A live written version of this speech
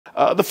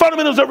The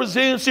fundamentals of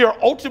resiliency are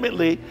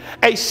ultimately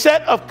a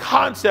set of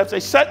concepts, a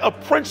set of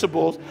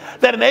principles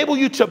that enable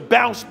you to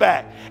bounce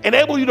back,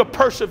 enable you to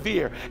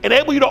persevere,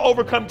 enable you to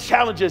overcome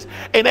challenges,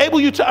 enable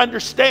you to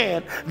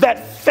understand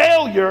that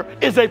failure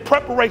is a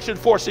preparation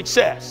for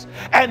success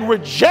and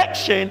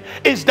rejection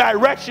is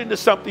direction to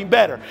something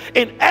better.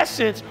 In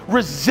essence,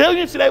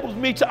 resilience enables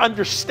me to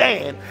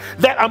understand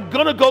that I'm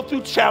going to go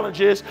through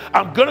challenges,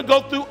 I'm going to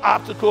go through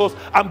obstacles,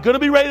 I'm going to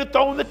be ready to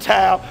throw in the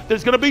towel,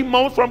 there's going to be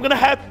moments where I'm going to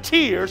have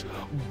tears.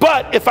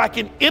 But if I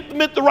can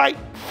implement the right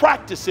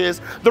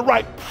practices, the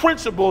right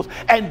principles,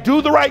 and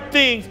do the right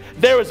things,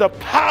 there is a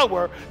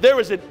power, there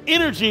is an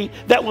energy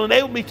that will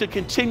enable me to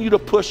continue to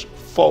push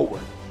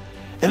forward.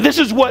 And this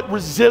is what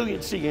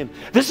resiliency and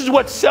this is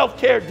what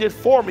self-care did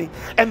for me.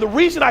 And the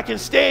reason I can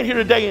stand here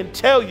today and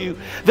tell you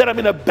that I'm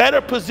in a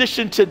better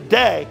position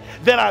today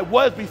than I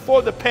was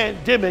before the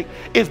pandemic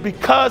is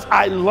because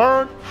I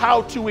learned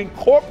how to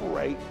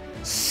incorporate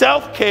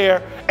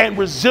self-care and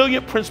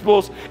resilient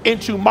principles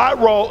into my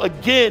role,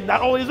 again,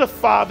 not only as a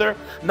father,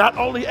 not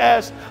only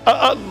as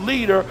a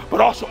leader,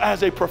 but also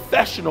as a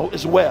professional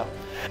as well.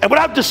 And what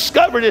I've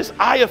discovered is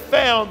I have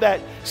found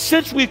that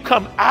since we've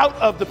come out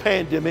of the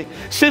pandemic,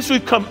 since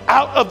we've come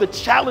out of the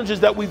challenges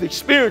that we've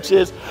experienced,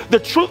 is the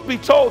truth be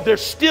told,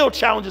 there's still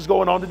challenges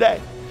going on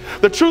today.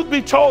 The truth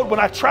be told, when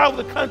I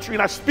travel the country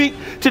and I speak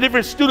to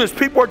different students,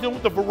 people are dealing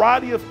with a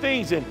variety of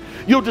things. And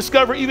you'll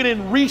discover even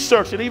in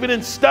research and even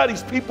in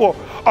studies, people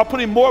are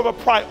putting more of a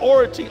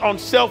priority on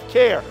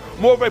self-care,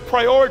 more of a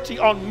priority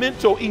on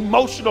mental,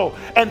 emotional,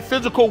 and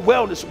physical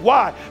wellness.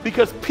 Why?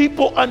 Because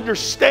people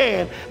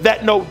understand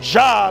that no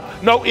job,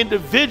 no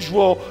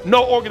individual,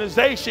 no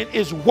organization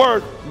is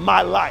worth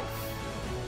my life.